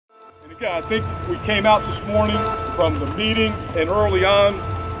again, I think we came out this morning from the meeting and early on,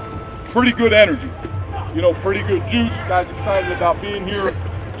 pretty good energy. You know, pretty good juice. Guys excited about being here,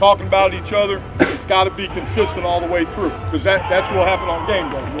 talking about each other. It's got to be consistent all the way through, because that's what will happen on game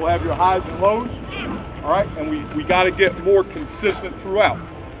day. You'll have your highs and lows, all right? And we got to get more consistent throughout.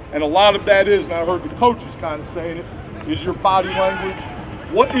 And a lot of that is, and I heard the coaches kind of saying it, is your body language.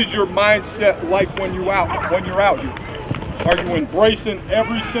 What is your mindset like when you're out here? Are you embracing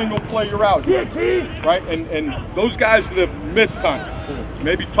every single play you're out here? Right? And those guys that have missed time,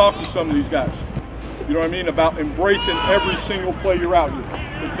 maybe talk to some of these guys. You know what I mean? About embracing every single play you're out here.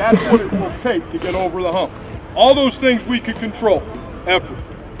 Because that's what it will take to get over the hump. All those things we can control. Effort.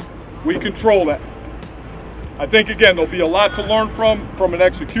 We control that. I think, again, there'll be a lot to learn from an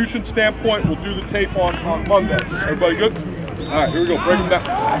execution standpoint. We'll do the tape on Monday. Everybody good? All right, here we go. Break them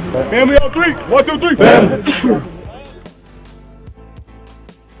down. Family on three. 1, 2, 3.